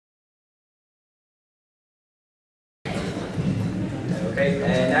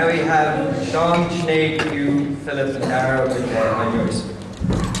Okay, now we have Sean, Sinead, Hugh, Philip, and Darragh with On Yours.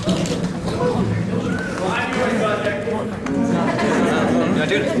 You want to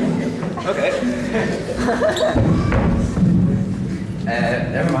do it? Okay.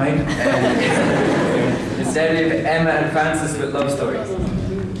 Never mind. Instead we have Emma and Francis with love stories.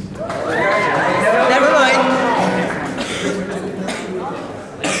 Never mind.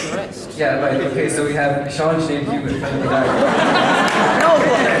 Yeah, right, okay, so we have Sean, Sinead, Hugh with Philip, and Darragh. No,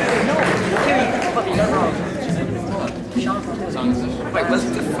 fuck, you got it wrong. Wait, what's the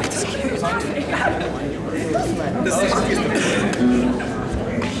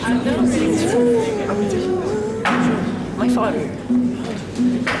my phone.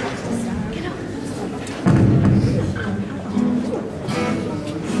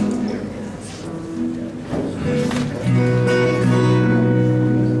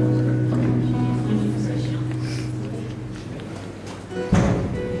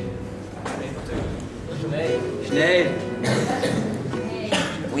 Sinead.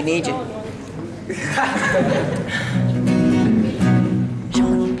 We need you.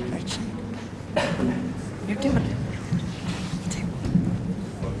 You're doing it.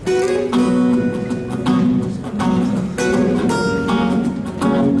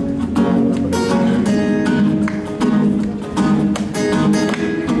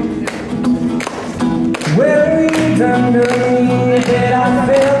 Worried under me that I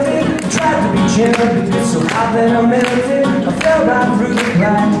felt it. Tried to be gentle, but it's so hot that I melted. I fell right through the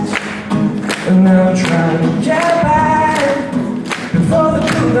cracks, and now I'm trying to get back. Before the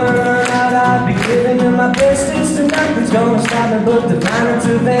blue run out, I'd be giving you my bestest, and nothing's gonna stop me but divine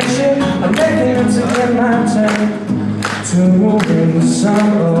intervention. I'm making it to get my turn to win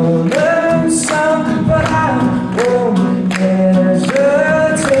some or learn some, but I won't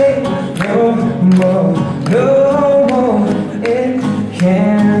hesitate no more, no more. It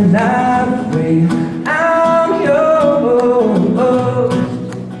cannot wait. I'm yours.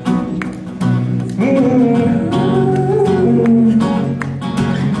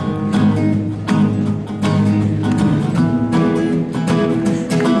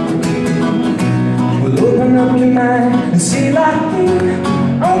 Well, open up your mind and see like me.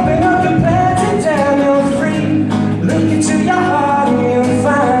 Open up your plans and down you're free. Look into your heart and you'll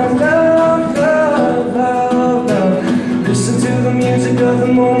find love, love, love, love. Listen to the music of the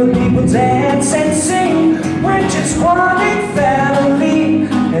moment, people dance and sing. We're just one big family,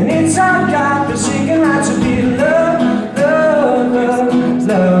 and it's our God forsaken right to be loved, love, love,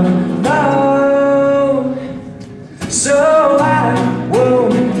 love, love. So I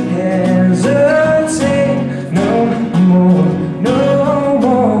won't hesitate no more, no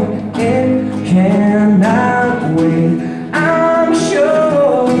more. It cannot wait. I'm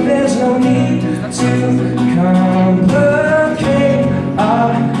sure there's no need to complicate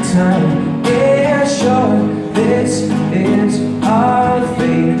our time. Yeah, sure, this is our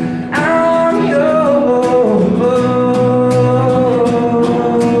fate. I'm yours.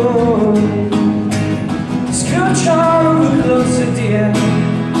 Scooch on over closer, dear,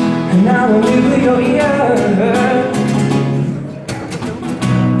 and I will wiggle your ear.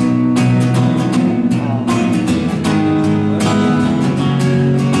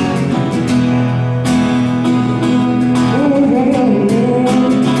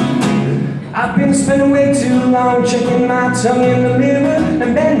 I've been spending way too long checking my tongue in the mirror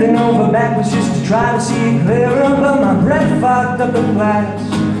and bending over backwards just to try to see it clearer, but my breath fogged up the glass.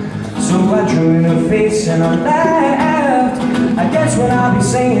 So I drew in her face and I laughed. I guess what I'll be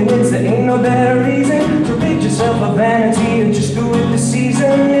saying is there ain't no better reason to rid yourself of vanity and just go with the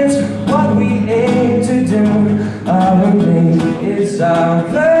season. It's what we aim to do. Our name is our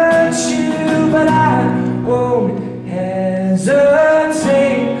virtue, but I won't hesitate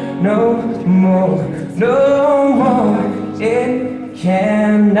no more, no more. It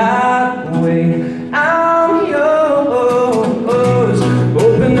cannot wait.